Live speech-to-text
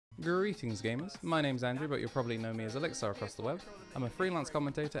Greetings gamers, my name's Andrew, but you'll probably know me as Elixir across the web. I'm a freelance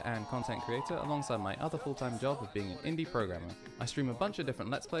commentator and content creator alongside my other full-time job of being an indie programmer. I stream a bunch of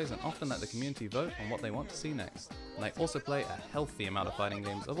different Let's Plays and often let the community vote on what they want to see next. And I also play a healthy amount of fighting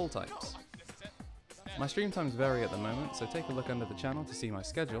games of all types. My stream times vary at the moment, so take a look under the channel to see my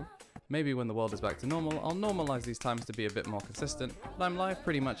schedule. Maybe when the world is back to normal, I'll normalize these times to be a bit more consistent, but I'm live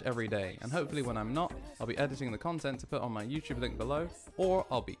pretty much every day, and hopefully when I'm not, I'll be editing the content to put on my YouTube link below, or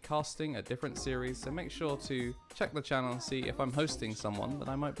I'll be casting a different series, so make sure to check the channel and see if I'm hosting someone that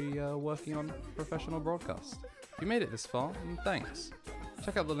I might be working on professional broadcast. If you made it this far, then thanks.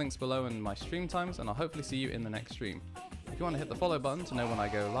 Check out the links below and my stream times, and I'll hopefully see you in the next stream. If you want to hit the follow button to know when I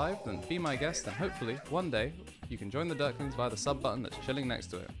go live, then be my guest, and hopefully, one day, you can join the Dirklings via the sub button that's chilling next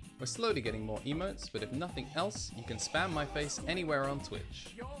to it. We're slowly getting more emotes, but if nothing else, you can spam my face anywhere on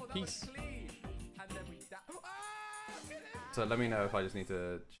Twitch. Peace. So let me know if I just need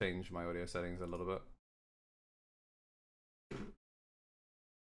to change my audio settings a little bit.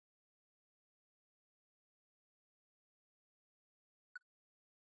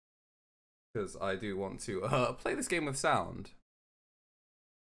 Because I do want to play this game with sound.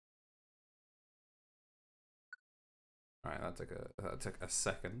 Alright, that took a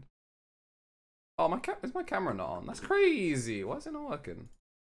second. Oh, is my camera not on? That's crazy. Why is it not working?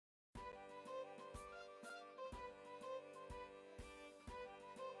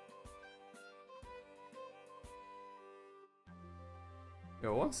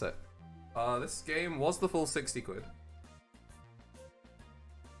 Yo, one sec. This game was the full 60 quid.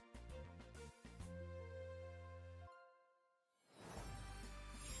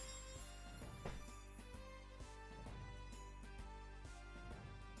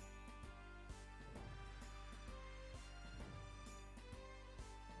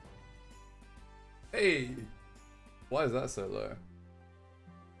 Hey! Why is that so low?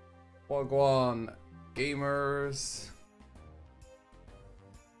 Wagwan gamers.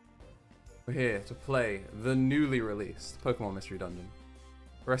 We're here to play the newly released Pokemon Mystery Dungeon.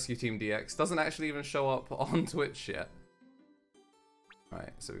 Rescue Team DX doesn't actually even show up on Twitch yet.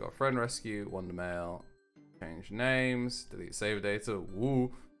 Right, so we got Friend Rescue, Wonder Mail, change names, delete save data,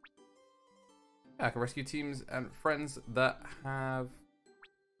 woo. Yeah, I can rescue teams and friends that have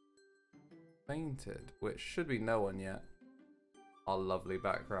fainted, which should be no one yet. Our lovely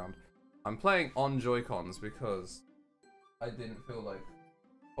background. I'm playing on Joy-Cons because I didn't feel like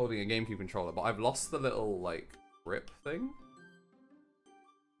holding a GameCube controller, but I've lost the little like grip thing.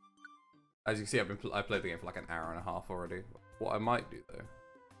 As you can see, I played the game for like an hour and a half already. What I might do though,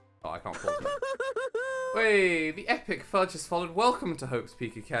 oh, I can't pause it. Wait, the epic fudge has followed. Welcome to Hope's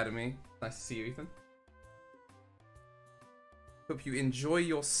Peak Academy. Nice to see you, Ethan. Hope you enjoy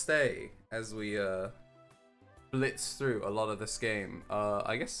your stay as we blitz through a lot of this game.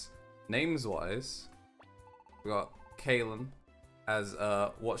 I guess names wise, we got Calen as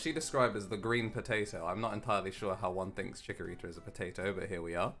what she described as the green potato. I'm not entirely sure how one thinks Chikorita is a potato, but here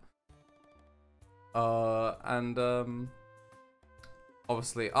we are.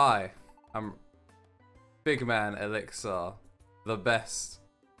 Obviously I am big man Elixir, the best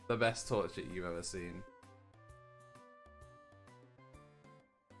Torchic you've ever seen.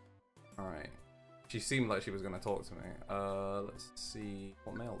 Alright. She seemed like she was going to talk to me. Let's see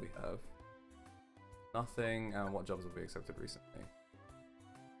what mail we have. Nothing, and what jobs have we accepted recently?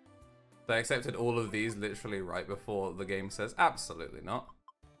 They accepted all of these literally right before the game says absolutely not.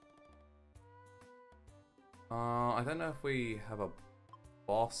 I don't know if we have a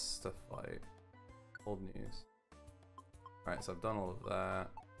boss to fight. Old news. Alright, so I've done all of that.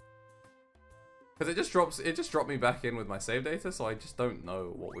 Because it just dropped me back in with my save data, so I just don't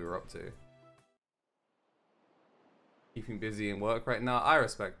know what we were up to. Keeping busy in work right now, I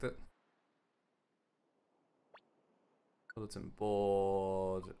respect it. Bulletin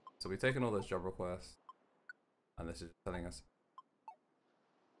board. So we've taken all those job requests. And this is telling us.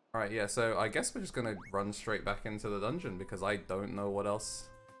 Alright, yeah, so I guess we're just gonna run straight back into the dungeon because I don't know what else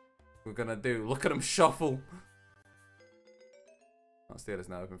we're gonna do. Look at them shuffle! That theater is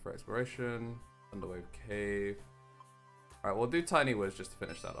now open for exploration. Thunderwave Cave. Alright, we'll do Tiny Woods just to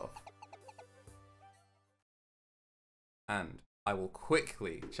finish that off. And I will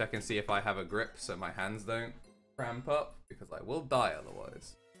quickly check and see if I have a grip so my hands don't cramp up, because I will die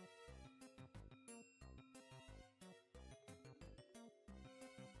otherwise.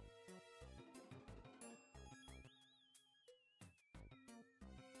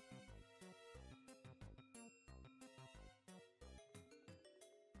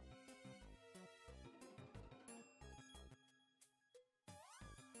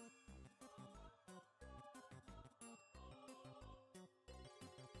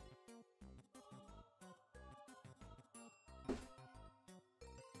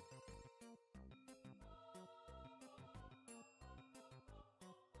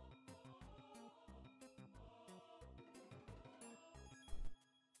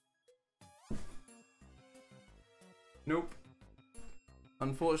 Nope.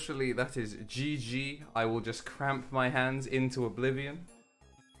 Unfortunately, that is GG. I will just cramp my hands into oblivion.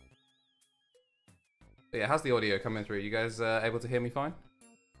 But yeah, how's the audio coming through? You guys able to hear me fine?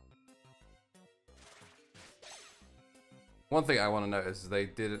 One thing I want to notice is they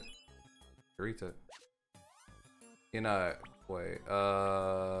didn't... Chikorita. You know, wait,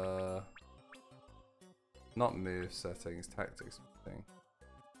 not move settings, tactics thing.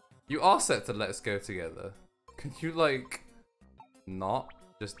 You are set to let's go together. Can you, like, not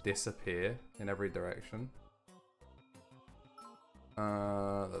just disappear in every direction?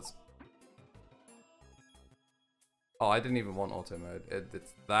 That's... Oh, I didn't even want auto mode.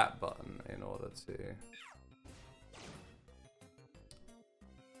 It's that button in order to...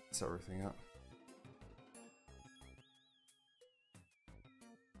 set everything up.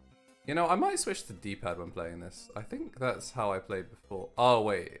 You know, I might switch to D-pad when playing this. I think that's how I played before. Oh,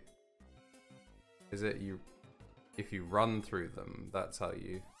 wait. Is it you... If you run through them, that's how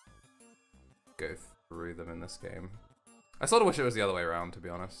you go through them in this game. I sort of wish it was the other way around, to be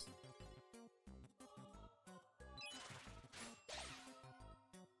honest.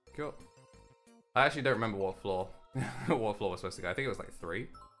 Cool. I actually don't remember what floor what floor was supposed to go. I think it was like 3.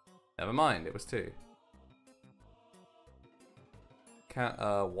 Never mind, it was 2. Can't,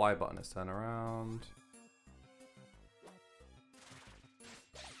 Y button is turn around.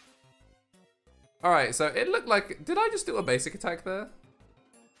 Alright, so it looked like... Did I just do a basic attack there?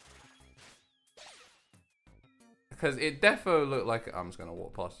 Because it defo looked like... I'm just going to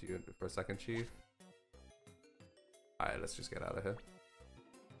walk past you for a second, Chief. Alright, let's just get out of here.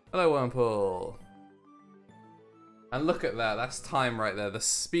 Hello, Wormpool. And look at that, that's time right there. The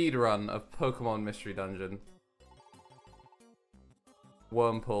speed run of Pokemon Mystery Dungeon.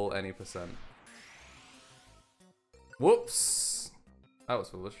 Wormpool any percent. Whoops! That was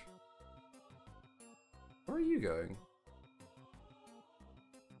foolish. Where are you going?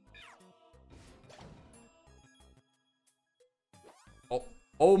 Oh,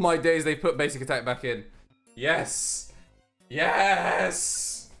 oh my days, they put basic attack back in. Yes!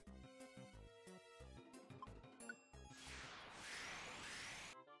 Yes!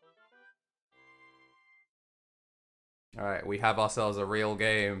 Alright, we have ourselves a real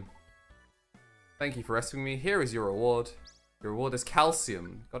game. Thank you for rescuing me. Here is your reward. Your reward is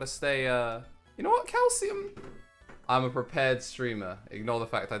calcium. Gotta stay, You know what? Calcium? I'm a prepared streamer. Ignore the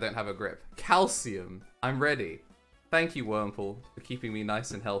fact I don't have a grip. Calcium. I'm ready. Thank you, Wormpool, for keeping me nice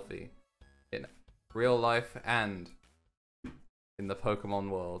and healthy. In real life and in the Pokemon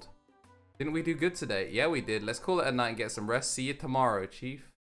world. Didn't we do good today? Yeah, we did. Let's call it a night and get some rest. See you tomorrow, Chief.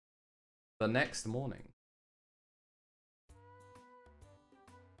 The next morning.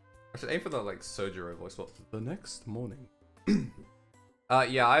 I should aim for the, like, Sojiro voice. What? The next morning.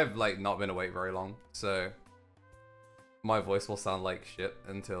 Yeah, I've, like, not been awake very long, so my voice will sound like shit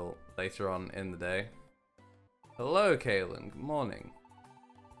until later on in the day. Hello, Calen. Good morning.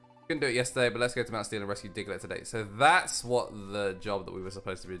 Couldn't do it yesterday, but let's go to Mount Steel and rescue Diglett today. So that's what the job that we were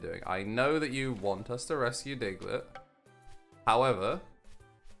supposed to be doing. I know that you want us to rescue Diglett. However,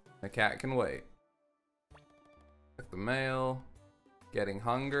 the cat can wait. Check the mail. Getting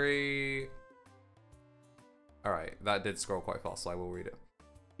hungry. Alright, that did scroll quite fast, so I will read it.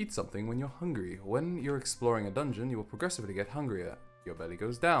 Eat something when you're hungry. When you're exploring a dungeon, you will progressively get hungrier. Your belly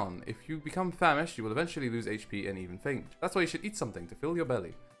goes down. If you become famished, you will eventually lose HP and even faint. That's why you should eat something to fill your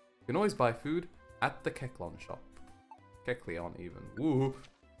belly. You can always buy food at the Kecleon shop. Kecleon even. Woo!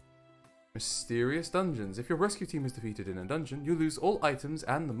 Mysterious dungeons. If your rescue team is defeated in a dungeon, you lose all items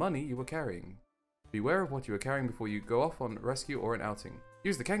and the money you were carrying. Beware of what you are carrying before you go off on rescue or an outing.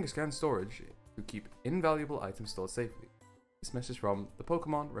 Use the Kangaskhan storage to keep invaluable items stored safely. This message from the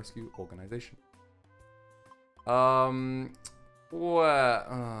Pokemon Rescue Organization. Will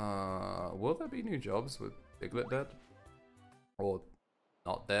there be new jobs with Diglett dead? Or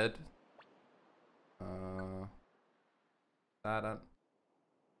not dead?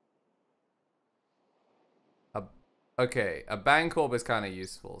 Okay, a Bankorb is kind of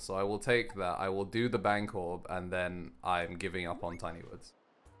useful, so I will take that. I will do the Bankorb, and then I'm giving up on Tiny Woods.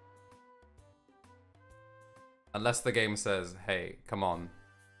 Unless the game says, hey, come on.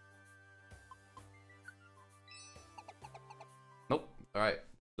 Nope. Alright,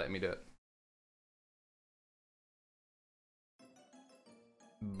 let me do it.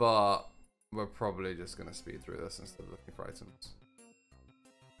 But we're probably just going to speed through this instead of looking for items.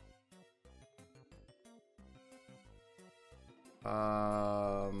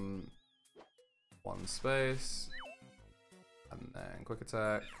 One space, and then quick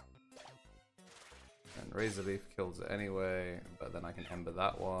attack, and Razor Leaf kills it anyway, but then I can Ember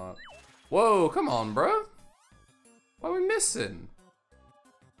that one. Whoa, come on, bro! What are we missing?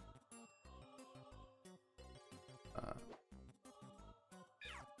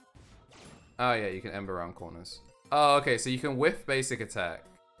 Oh yeah, you can ember around corners. Oh, okay, so you can whiff basic attack.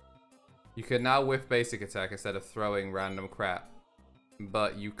 You can now whiff basic attack instead of throwing random crap.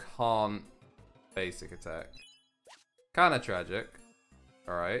 But you can't basic attack. Kinda tragic.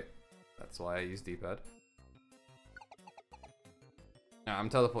 Alright. That's why I use D-pad. Nah, I'm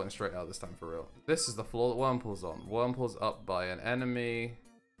teleporting straight out this time for real. This is the floor that Wurmple's on. Wurmple's up by an enemy,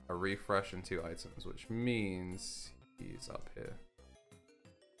 a refresh, and 2 items, which means he's up here.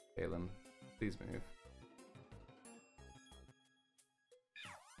 Calen, please move.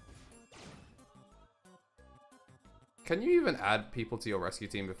 Can you even add people to your rescue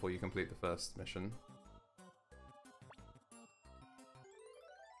team before you complete the first mission?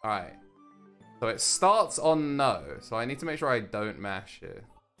 Alright. So it starts on no, so I need to make sure I don't mash here.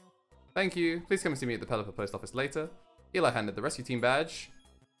 Thank you. Please come and see me at the Pelipper post office later. Eli handed the rescue team badge.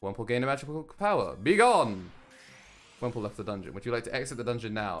 Wurmple gained a magical power. Be gone! Wurmple left the dungeon. Would you like to exit the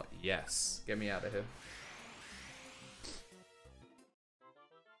dungeon now? Yes. Get me out of here.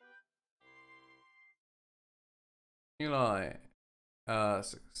 Eli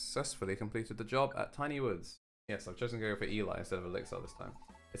successfully completed the job at Tiny Woods. Yes, I've chosen to go for Eli instead of Elixir this time.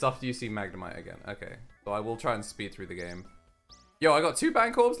 It's after you see Magnemite again. Okay, so I will try and speed through the game. Yo, I got 2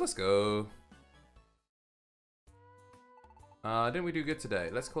 bank orbs. Let's go. Didn't we do good today?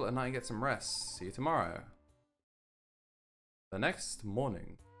 Let's call it a night and get some rest. See you tomorrow. The next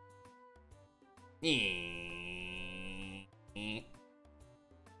morning.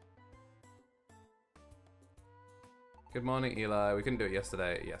 Good morning, Eli. We couldn't do it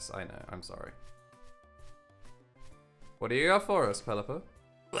yesterday. Yes, I know. I'm sorry. What do you got for us, Pelipper?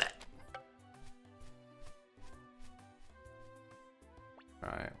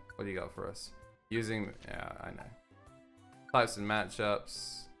 Alright, what do you got for us? Using... yeah, I know. Types and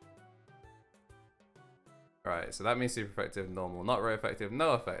matchups. Alright, so that means super effective, normal. Not very effective,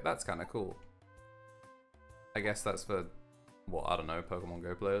 no effect. That's kind of cool. I guess that's for... what, I don't know, Pokemon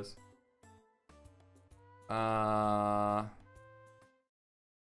Go players. Oh,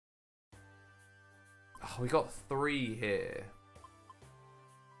 we got 3 here.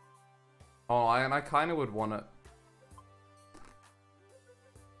 Oh, and I kind of would want to...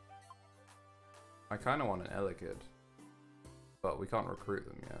 I kind of want an Elekid. But we can't recruit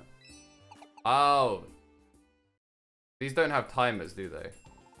them yet. Oh! These don't have timers, do they?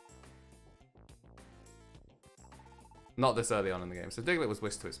 Not this early on in the game. So Diglett was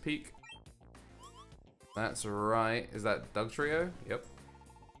whisked to its peak. That's right. Is that Dugtrio? Yep.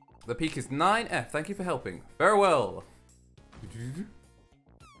 The peak is 9F. Thank you for helping. Farewell!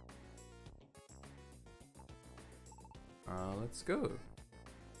 Let's go.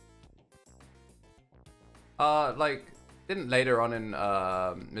 Like, didn't later on in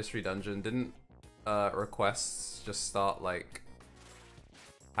Mystery Dungeon, didn't requests just start like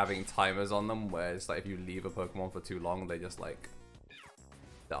having timers on them where it's like if you leave a Pokemon for too long, they just like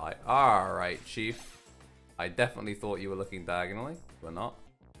die. Alright, Chief. I definitely thought you were looking diagonally, but not.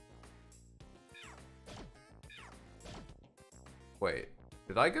 Wait,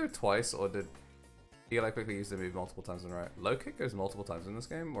 did I go twice or did Eli quickly use the move multiple times in a row? Low kick goes multiple times in this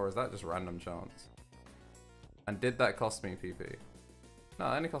game, or is that just random chance? And did that cost me PP?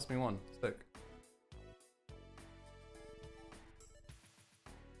 No, it only cost me 1. Sick.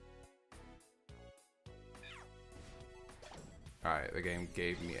 Alright, the game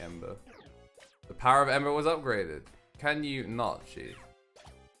gave me Ember. The power of Ember was upgraded. Can you not, Chief?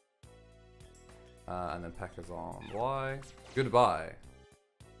 And then Pekka's on Y. Goodbye.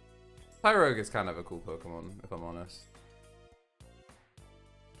 Pyrogue is kind of a cool Pokemon, if I'm honest.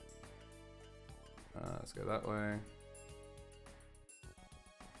 Let's go that way.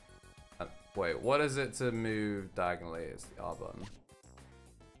 Wait, what is it to move diagonally? It's the R button.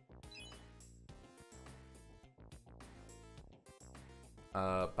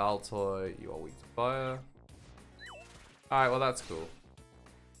 Baltoy, you are weak to fire. Alright, well that's cool.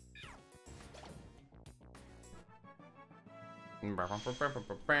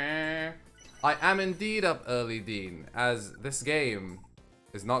 I am indeed up early, Dean, as this game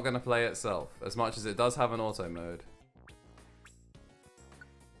is not going to play itself, as much as it does have an auto mode.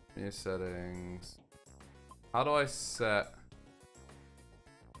 New settings. How do I set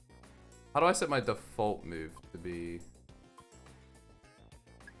my default move to be...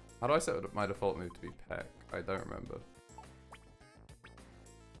 How do I set my default move to be Peck? I don't remember.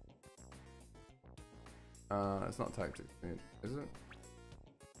 It's not tactics, is it?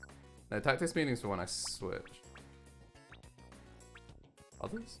 No, tactics meanings for when I switch.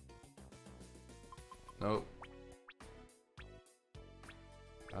 Others? Nope.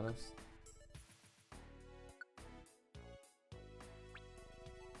 Alice.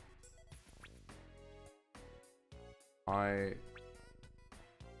 I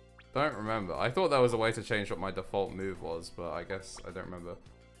don't remember. I thought there was a way to change what my default move was, but I guess I don't remember.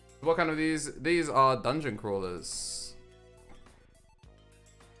 What kind of these? These are dungeon crawlers.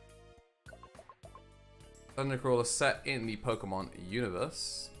 Dungeon crawler set in the Pokemon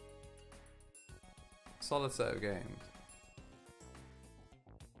universe. Solid set of games.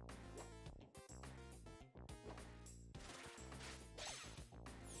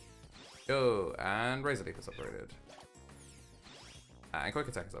 Go, and Razor Leaf is upgraded. And Quick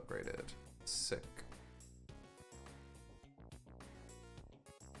Attack is upgraded. Sick.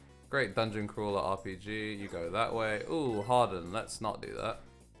 Great Dungeon Crawler RPG. You go that way. Ooh, Harden. Let's not do that.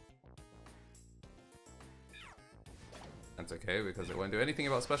 That's okay, because it won't do anything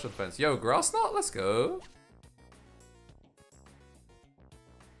about special defense. Yo, Grass Knot, let's go.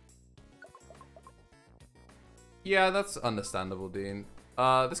 Yeah, that's understandable, Dean.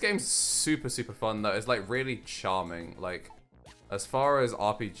 This game's super fun though. It's like really charming. Like, as far as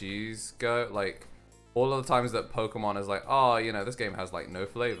RPGs go, like, all of the times that Pokemon is like, oh, you know, this game has like no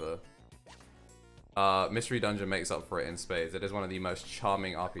flavor. Mystery Dungeon makes up for it in spades. It is one of the most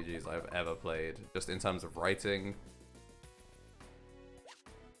charming RPGs I've ever played, just in terms of writing.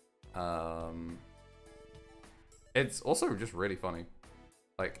 It's also just really funny.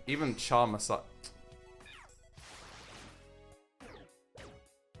 Like, even charm aside.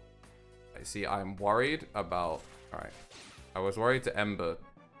 I see, I'm worried about... Alright. I was worried to Ember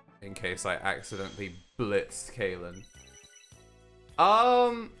in case I accidentally blitzed Calen.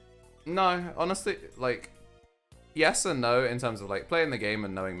 No, honestly, like, yes and no in terms of like playing the game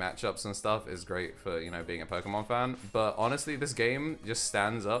and knowing matchups and stuff is great for, you know, being a Pokemon fan. But honestly, this game just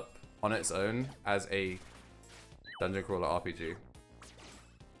stands up on its own as a dungeon crawler RPG.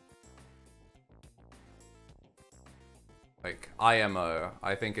 Like, IMO,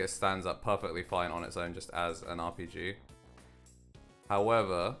 I think it stands up perfectly fine on its own just as an RPG.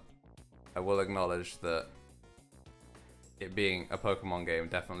 However, I will acknowledge that it being a Pokemon game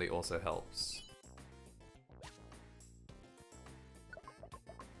definitely also helps.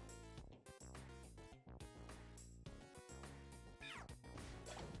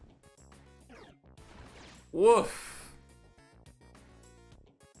 Woof!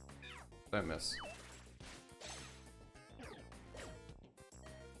 Don't miss.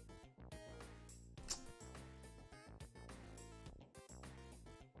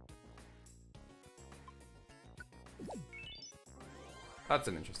 That's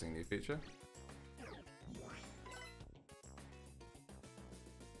an interesting new feature.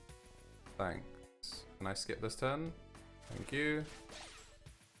 Thanks. Can I skip this turn? Thank you.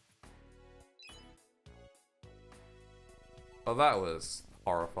 Oh, that was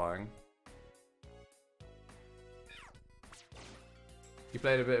horrifying. You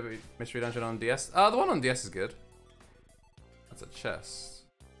played a bit of Mystery Dungeon on DS? The one on DS is good. That's a chest.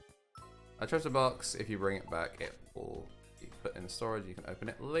 A treasure box, if you bring it back, it will be put in storage. You can open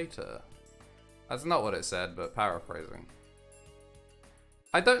it later. That's not what it said, but paraphrasing.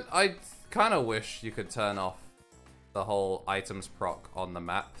 I kind of wish you could turn off the whole items proc on the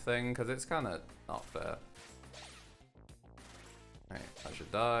map thing, because it's kind of not fair. Right, I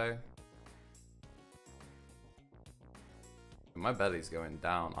should die. My belly's going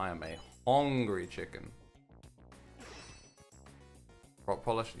down. I am a hungry chicken. Rock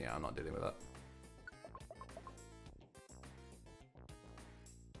polish? Yeah, I'm not dealing with that.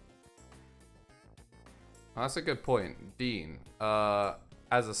 Oh, that's a good point. Dean,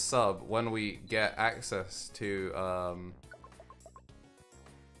 as a sub, when we get access to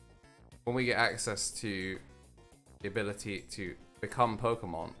the ability to become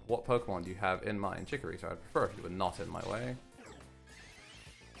Pokemon, what Pokemon do you have in mind? Chikorita, I'd prefer if you were not in my way.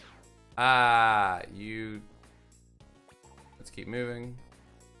 Ah, you... Let's keep moving.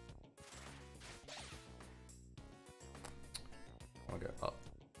 I'll go up.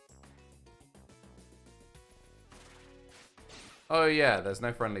 Oh yeah, there's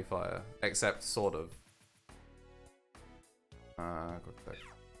no friendly fire, except sort of. Quick attack.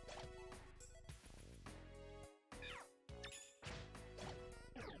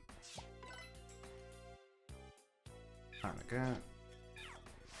 And again.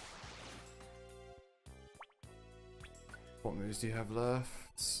 What moves do you have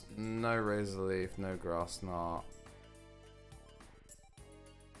left? No Razor Leaf, no Grass Knot.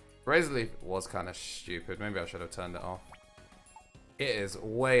 Razor Leaf was kind of stupid. Maybe I should have turned it off. It is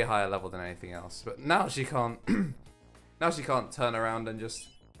way higher level than anything else. But now she can't. Now she can't turn around and just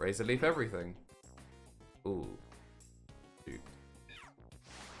Razor Leaf everything. Ooh. Shoot.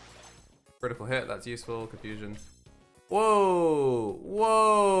 Critical hit, that's useful. Confusion. Whoa!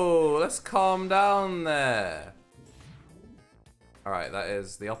 Whoa! Let's calm down there. Alright, that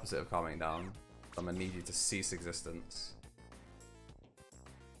is the opposite of calming down. I'm gonna need you to cease existence.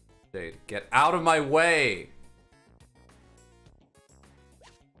 Jade, get out of my way!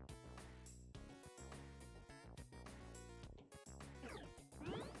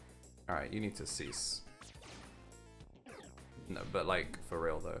 Alright, you need to cease. No, but like, for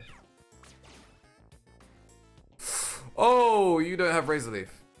real though. Oh, you don't have Razor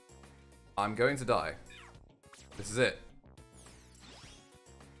Leaf. I'm going to die. This is it.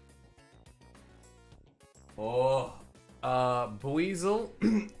 Oh. Buizel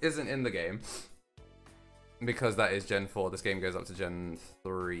isn't in the game. Because that is Gen 4. This game goes up to Gen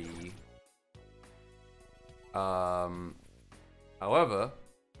 3. However,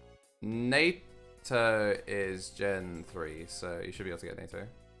 NATO is Gen 3, so you should be able to get NATO.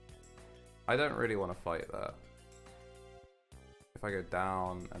 I don't really want to fight that. If I go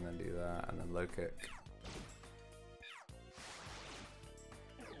down and then do that and then low kick.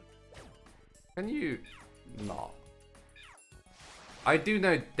 Can you not? I do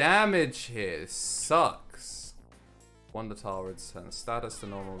no damage here. This sucks. Wonder Tile returns status to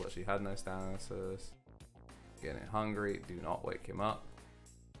normal, but she had no statuses. Getting hungry. Do not wake him up.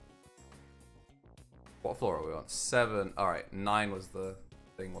 What floor are we on? 7. Alright, 9 was the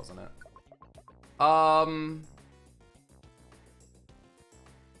thing, wasn't it?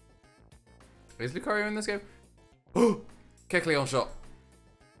 Is Lucario in this game? Kecleon shot.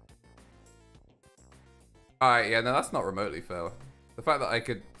 Alright, yeah, no, that's not remotely fair. The fact that I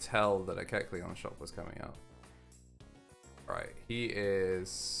could tell that a Kecleon shot was coming out. Alright, he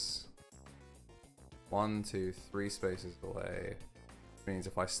is 1, 2, 3 spaces away. Which means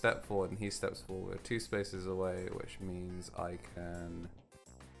if I step forward and he steps forward, 2 spaces away, which means I can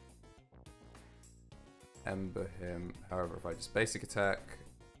Ember him. However, if I just basic attack...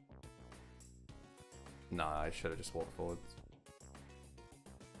 Nah, I should have just walked forward.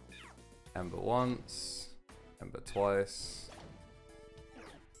 Ember once. Ember twice.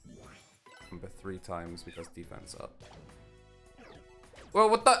 Ember 3 times because defense up. Whoa,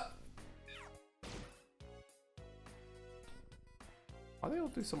 what the? Why do they all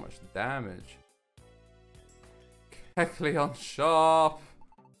do so much damage? Kecleon Sharp.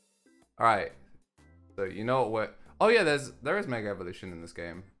 Alright. So you know what we're... Oh yeah, there is Mega Evolution in this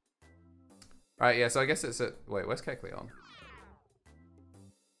game. Alright, yeah, so I guess it's at... Wait, where's Kecleon?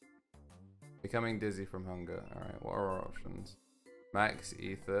 Becoming dizzy from hunger. Alright, what are our options? Max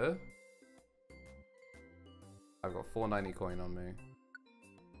Ether. I've got 490 coin on me.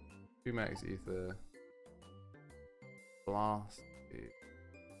 2 Max Ether. Blast.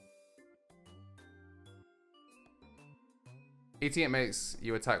 Eating it makes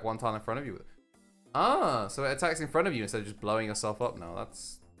you attack 1 tile in front of you. Ah, so it attacks in front of you instead of just blowing yourself up now.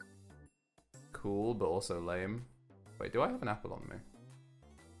 That's cool, but also lame. Wait, do I have an apple on me?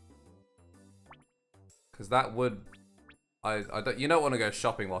 Because that would... I don't, you don't want to go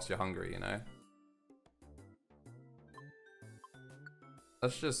shopping whilst you're hungry, you know?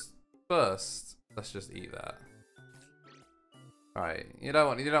 Let's just... First, let's just eat that. Alright, you don't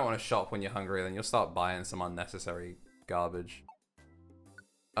want to shop when you're hungry, then you'll start buying some unnecessary garbage.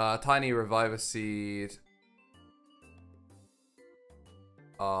 Tiny Reviver Seed.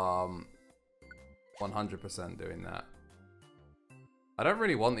 100% doing that. I don't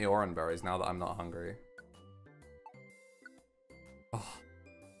really want the Oran Berries now that I'm not hungry. Oh,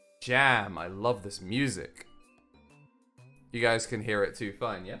 Jam, I love this music. You guys can hear it too,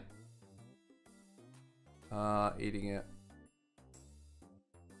 fine, yeah? Eating it.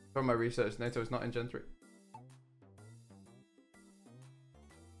 From my research, NATO is not in Gen 3.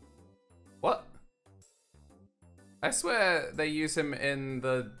 What? I swear they use him in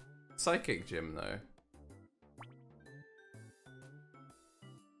the Psychic Gym, though.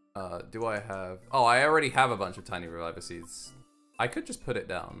 Do I have... Oh, I already have a bunch of Tiny Reviver Seeds. I could just put it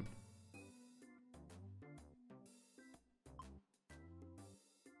down.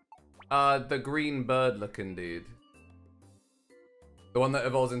 The green bird looking dude. The one that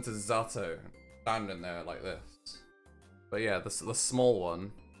evolves into Zato. Standing there like this. But yeah, the small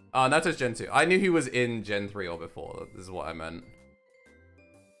one. Oh, Nato's Gen 2. I knew he was in Gen 3 or before. This is what I meant.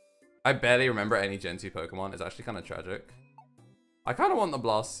 I barely remember any Gen 2 Pokemon. It's actually kind of tragic. I kind of want the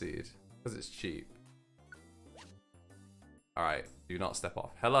Blast Seed. Because it's cheap. Alright. Do not step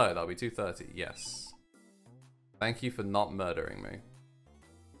off. Hello, that'll be 230. Yes. Thank you for not murdering me.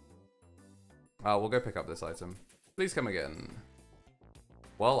 We'll go pick up this item. Please come again.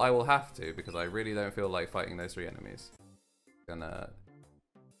 Well, I will have to because I really don't feel like fighting those 3 enemies. Gonna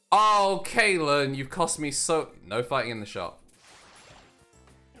Oh, Calen, you've cost me so... No fighting in the shop.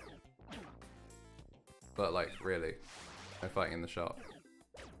 But, like, really. No fighting in the shop.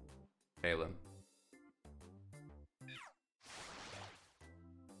 Calen.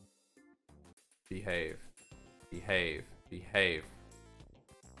 Behave. Behave. Behave.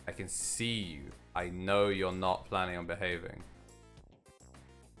 I can see you. I know you're not planning on behaving.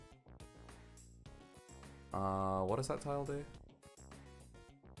 What does that tile do?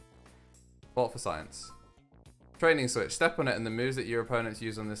 Vault for science. Training switch. Step on it and the moves that your opponents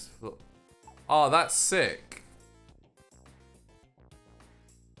use on this floor. Oh, that's sick.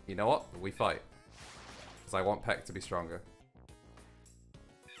 You know what? We fight. Because I want Peck to be stronger.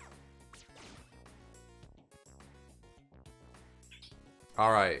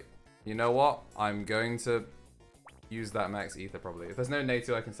 Alright. You know what? I'm going to use that max ether probably. If there's no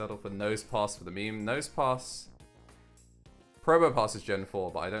Natu, I can settle for Nose Pass for the meme. Nose Pass... Probo Pass is Gen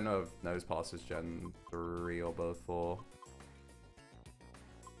 4, but I don't know if Nose Pass is Gen 3 or both 4.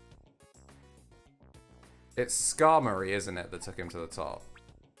 It's Skarmory, isn't it, that took him to the top?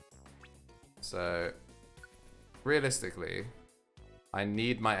 So, realistically, I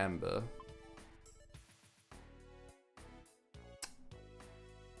need my Ember.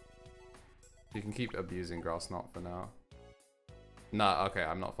 You can keep abusing Grass Knot for now. No, okay,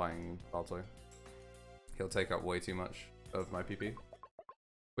 I'm not fighting Baltoy. He'll take up way too much of my PP.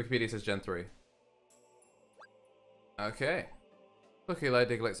 Wikipedia says Gen 3. Okay. Look, Eli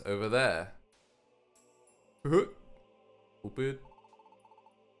Diglett's over there. Stupid.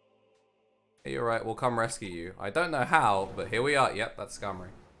 Hey, you're right, we'll come rescue you. I don't know how, but here we are. Yep, that's Skarmory.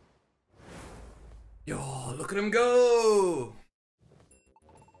 Yo, look at him go!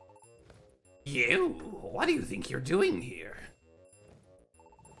 You? What do you think you're doing here?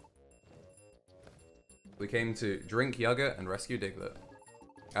 We came to drink yogurt and rescue Diglett.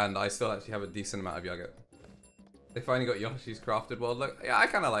 And I still actually have a decent amount of yogurt. They finally got Yoshi's Crafted World look. Yeah, I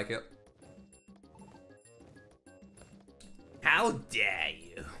kind of like it. How dare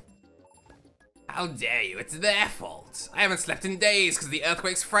you? How dare you? It's their fault. I haven't slept in days because the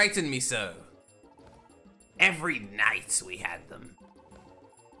earthquakes frightened me so. Every night we had them.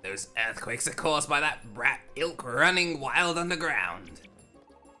 Those earthquakes are caused by that rat ilk running wild underground.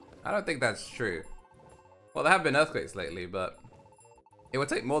 I don't think that's true. Well, there have been earthquakes lately, but it would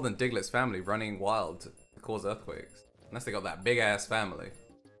take more than Diglett's family running wild to cause earthquakes. Unless they got that big-ass family.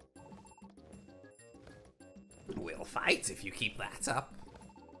 We'll fight if you keep that up.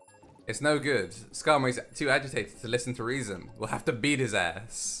 It's no good. Skarmory's too agitated to listen to reason. We'll have to beat his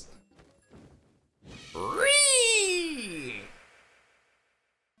ass. Whee!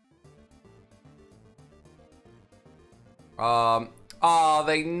 Oh,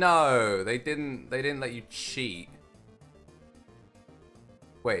 they know. They didn't let you cheat.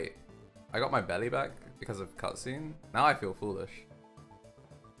 Wait, I got my belly back because of cutscene? Now I feel foolish.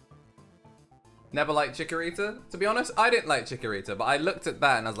 Never liked Chikorita. To be honest, I didn't like Chikorita, but I looked at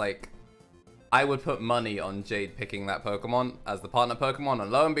that and I was like, I would put money on Jade picking that Pokemon as the partner Pokemon,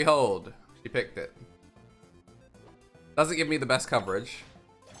 and lo and behold, she picked it. Doesn't give me the best coverage,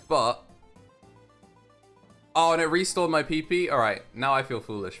 but... Oh, and it restored my PP? Alright, now I feel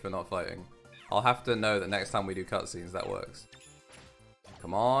foolish for not fighting. I'll have to know that next time we do cutscenes, that works.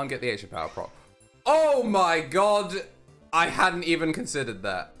 Come on, get the Ancient Power prop. Oh my god! I hadn't even considered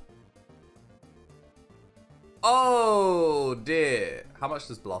that. Oh dear. How much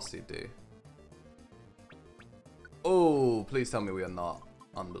does Blossie do? Oh, please tell me we are not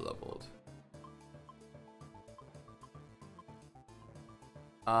underleveled.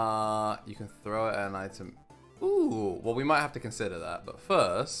 You can throw it at an item. Ooh, well we might have to consider that, but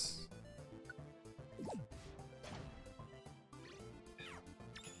first...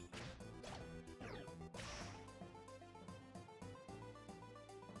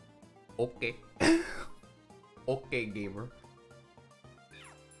 Okay. Okay, gamer.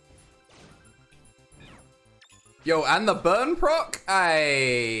 Yo, and the burn proc?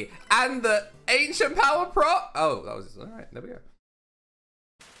 Aye. And the ancient power proc? Oh, that was... Alright, there we go.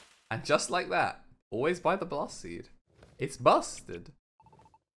 And just like that, always buy the blast seed. It's busted.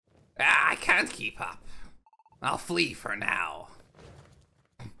 Ah, I can't keep up. I'll flee for now.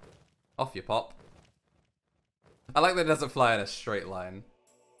 Off you pop. I like that it doesn't fly in a straight line.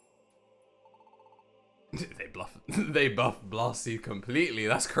 They buff Blossie completely.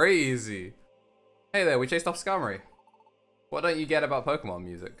 That's crazy. Hey there, we chased off Skarmory. What don't you get about Pokemon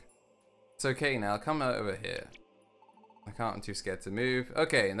music? It's okay now, come over here. I can't, I'm too scared to move.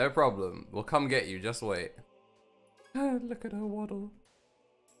 Okay, no problem. We'll come get you, just wait. Look at her waddle.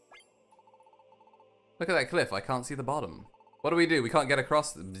 Look at that cliff, I can't see the bottom. What do? We can't get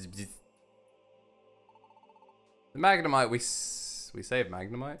across. The Magnemite, we saved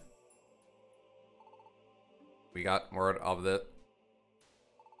Magnemite. We got word of it.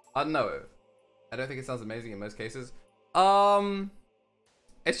 I don't know. I don't think it sounds amazing in most cases.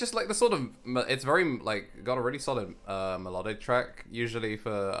 It's just like the sort of, it's very like got a really solid melodic track usually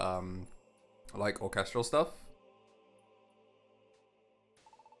for like orchestral stuff.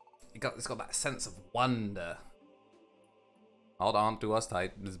 It's got that sense of wonder. Hold on to us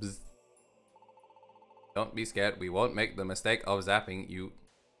tight. Bzz, bzz. Don't be scared. We won't make the mistake of zapping you.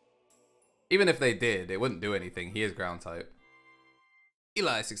 Even if they did, it wouldn't do anything. He is ground type.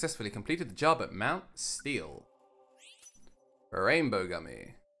 Eli successfully completed the job at Mount Steel. Rainbow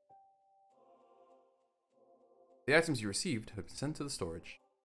Gummy. The items you received have been sent to the storage.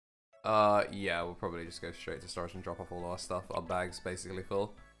 Yeah, we'll probably just go straight to storage and drop off all our stuff. Our bag's basically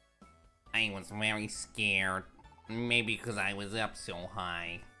full. I was very scared. Maybe because I was up so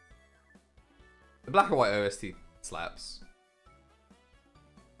high. The black and white OST slaps.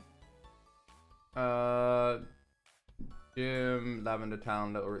 Gym, Lavender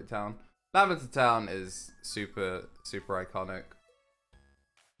Town, Little Root Town. Lavender Town is super iconic.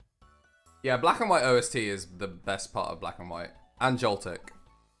 Yeah, black and white OST is the best part of black and white. And Joltik.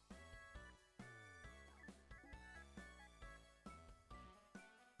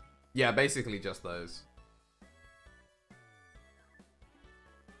 Yeah, basically just those.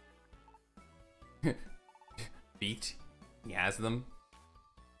 Beat. He has them.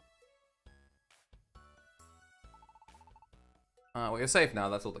 Well, you're safe now,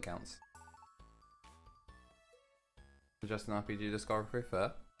 that's all that counts. Just an RPG discovery,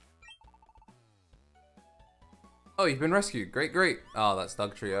 fair. Oh, you've been rescued. Great, great. Oh, that's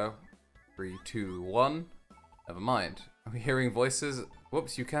Doug Trio. 3, 2, 1. Never mind. Are we hearing voices?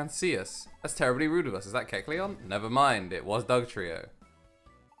 Whoops, you can't see us. That's terribly rude of us. Is that KnTElixar? Never mind, it was Doug Trio.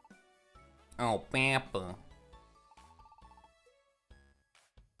 Oh, Papa.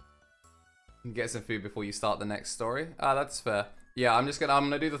 Get some food before you start the next story. Ah, that's fair. Yeah, I'm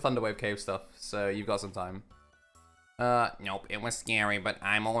gonna do the Thunderwave Cave stuff, so you've got some time. Nope, it was scary, but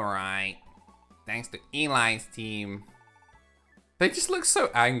I'm alright. Thanks to Eli's team. They just look so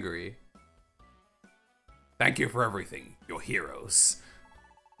angry. Thank you for everything, you're heroes.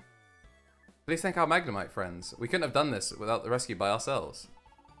 Please thank our Magnemite friends. We couldn't have done this without the rescue by ourselves.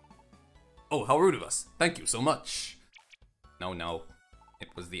 Oh, how rude of us. Thank you so much. No.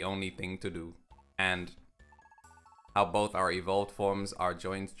 It was the only thing to do. And how both our evolved forms are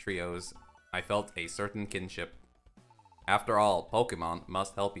joined trios, I felt a certain kinship. After all, Pokemon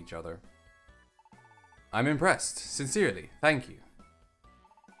must help each other. I'm impressed. Sincerely, thank you.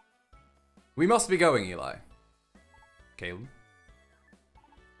 We must be going, Eli. Calen.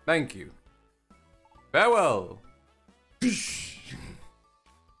 Thank you. Farewell. We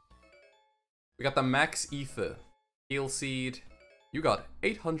got the Max Ether. Heal Seed. You got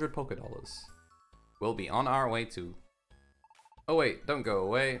 800 Pokédollars. We'll be on our way too. Oh wait, don't go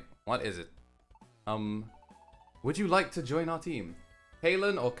away. What is it? Would you like to join our team?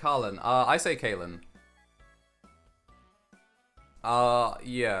 Calen or Calen? I say Calen.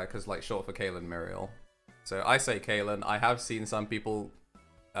 Yeah, because like short for Calen Muriel. So I say Calen. I have seen some people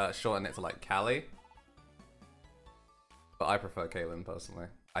shorten it to like Callie. But I prefer Calen personally.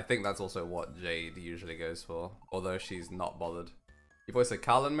 I think that's also what Jade usually goes for, although she's not bothered. You boys say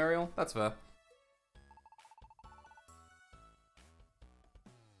Calen Muriel? That's fair.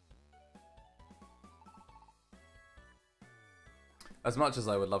 As much as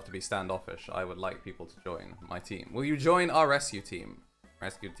I would love to be standoffish, I would like people to join my team. Will you join our rescue team?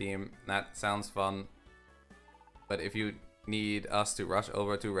 Rescue team, that sounds fun. But if you need us to rush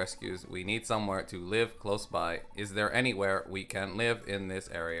over to rescues, we need somewhere to live close by. Is there anywhere we can live in this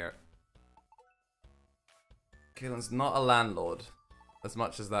area? Calen's not a landlord, as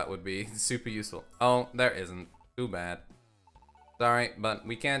much as that would be super useful. Oh, there isn't. Too bad. Sorry, but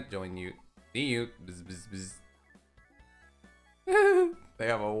we can't join you. See you. Bzz, bzz, bzz. They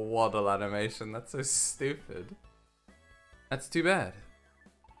have a waddle animation. That's so stupid. That's too bad.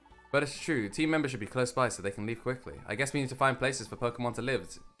 But it's true. Team members should be close by so they can leave quickly. I guess we need to find places for Pokemon to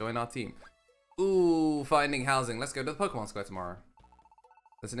live. Join our team. Ooh, finding housing. Let's go to the Pokemon Square tomorrow.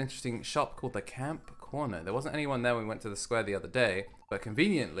 There's an interesting shop called the Camp Corner. There wasn't anyone there when we went to the square the other day, but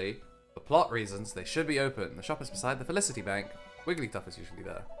conveniently, for plot reasons, they should be open. The shop is beside the Felicity Bank. Wigglytuff is usually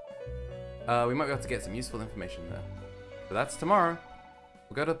there. We might be able to get some useful information there. So that's tomorrow.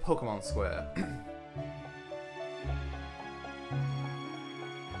 We'll go to Pokemon Square.